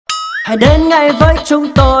Hãy đến ngay với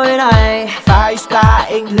chúng tôi này, 5-star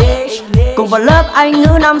English. cùng vào lớp Anh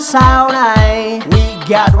ngữ 5 sao này. We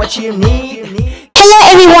got what you need. Hello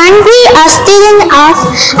everyone, we are students of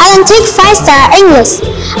Atlantic 5-star English.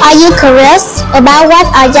 Are you curious about what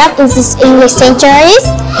our job in this English center is?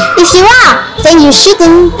 If you are, then you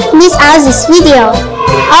shouldn't miss out this video.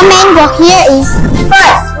 Our main work here is: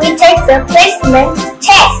 first, we take the placement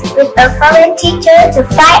test with a foreign teacher to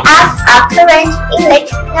find out our current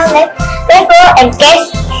English knowledge level and get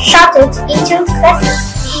sorted into classes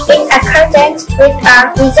in accordance with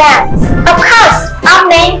our results. Of course, our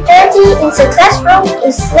main duty in the classroom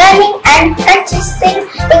is learning and practicing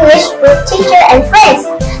English with teacher and friends.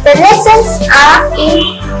 The lessons are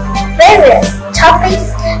in various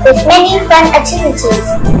topics with many fun activities.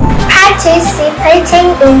 Participating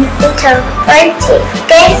in interactive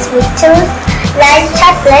games with tools like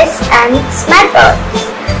tablets and smartphones.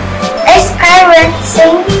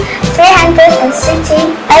 Experiencing 360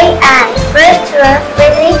 AI virtual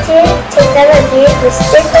reality technology with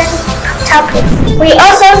different topics. We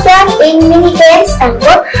also learn in mini games and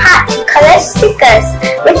work hard to collect stickers,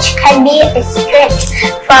 which can be exchanged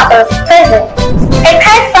for a present.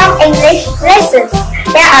 Apart from English lessons,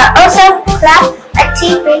 there are also club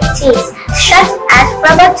activities such as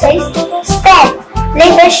robotics, STEM,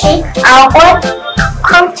 leadership, or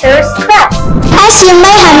culture clubs. As you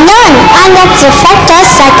may have known, one of the factors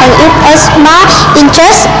that can give us more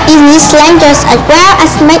interest in this language as well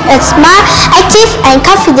as make us more active and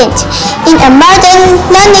confident in a modern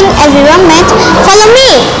learning environment. Follow me!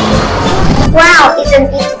 Wow,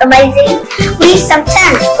 isn't it amazing? We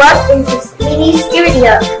sometimes work in this mini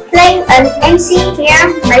studio. Playing an MC here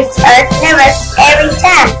makes us nervous every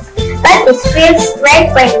time, but it feels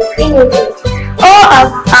great when we finish it. All of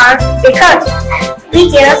our recorded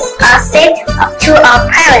videos are sent to our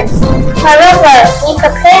parents. Moreover, we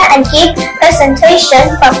prepare and give presentation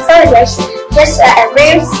for projects just like a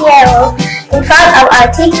real CEO in front of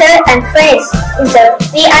our teacher and friends in the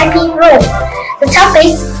VIP room. The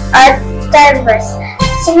topics are diverse,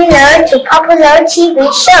 similar to popular TV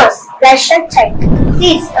shows like Shark Tank.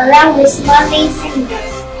 This, along with monthly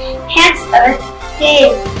seminars, helps us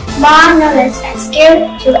gain more knowledge and skill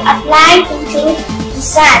to apply into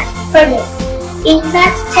design projects,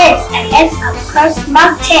 in-class tests, and of-course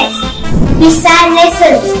mock tests. Besides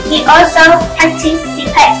lessons, we also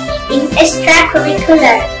participate in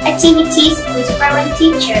extracurricular activities with foreign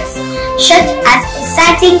teachers, such as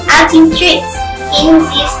exciting outing trips. In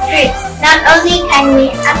these trips, not only can we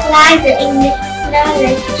apply the English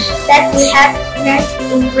knowledge that we have learned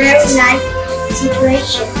in real life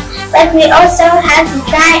situations, but we also have to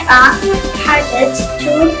try our hardest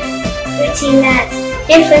to utilize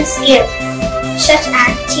different skills, such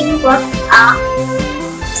as teamwork or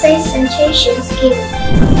presentation skills.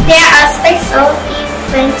 There are special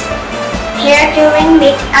events here during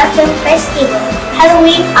Mid-Autumn Festival,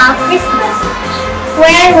 Halloween or Christmas,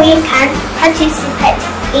 where we can participate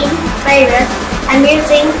in various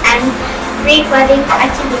amusing and rewarding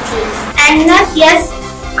activities. And not just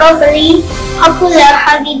globally popular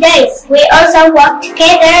holidays, we also work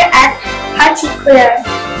together at particular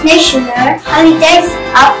national holidays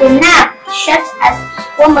of Vietnam, such as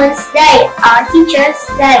Women's Day or Teachers'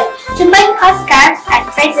 Day, to make postcards and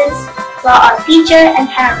presents for our teacher and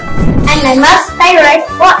parents. And my most favorite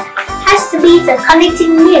work has to be the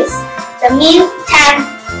collecting news, the meal time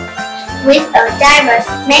with a diverse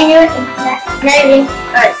menu including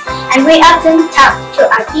us, and we often talk to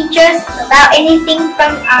our teachers about anything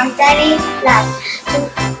from our daily life to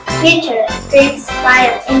future dreams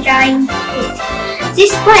while enjoying it.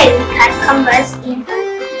 This way we can converse in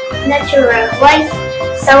natural ways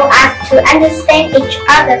so as to understand each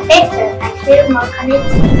other better and feel more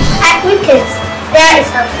connected. At weekends, there is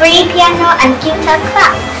a free piano and guitar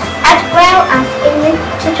class, as well as English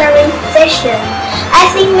tutoring session. I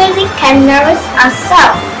think music can nourish our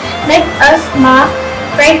soul, make us more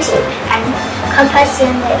creative and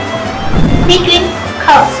compassionate. Between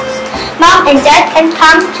courses, Mom and Dad can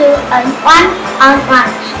come to a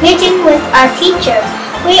one-on-one meeting with our teacher.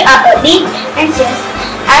 We are a bit anxious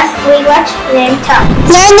as we watch them talk.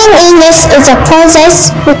 Learning English is a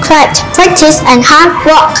process required practice and hard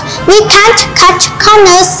work. We can't cut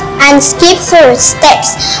corners and skip through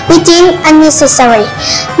steps we deem unnecessary.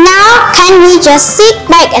 Now, can we just sit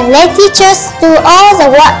back and let teachers do all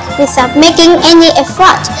the work without making any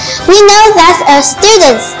effort? We know that as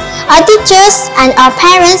students, our teachers and our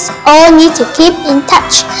parents all need to keep in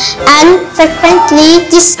touch and frequently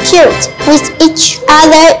discuss with each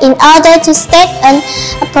other in order to set an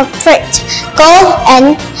appropriate goal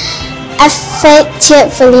and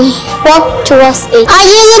effectively work towards it. Are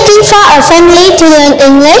you looking for a family to learn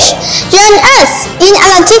English? Join us in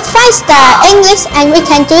Atlantic 5-star English and we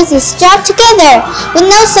can do this job together with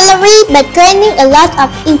no salary but gaining a lot of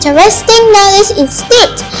interesting knowledge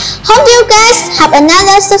instead. Hope you guys have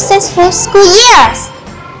another successful school year.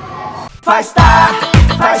 5-star,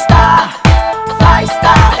 5-star,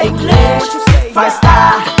 5-star English.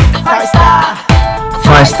 5-star, 5-star,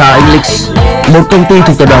 5-star English, một công ty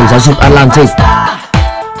thuộc tập đoàn giáo dục Atlantic.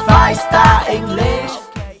 5-star English.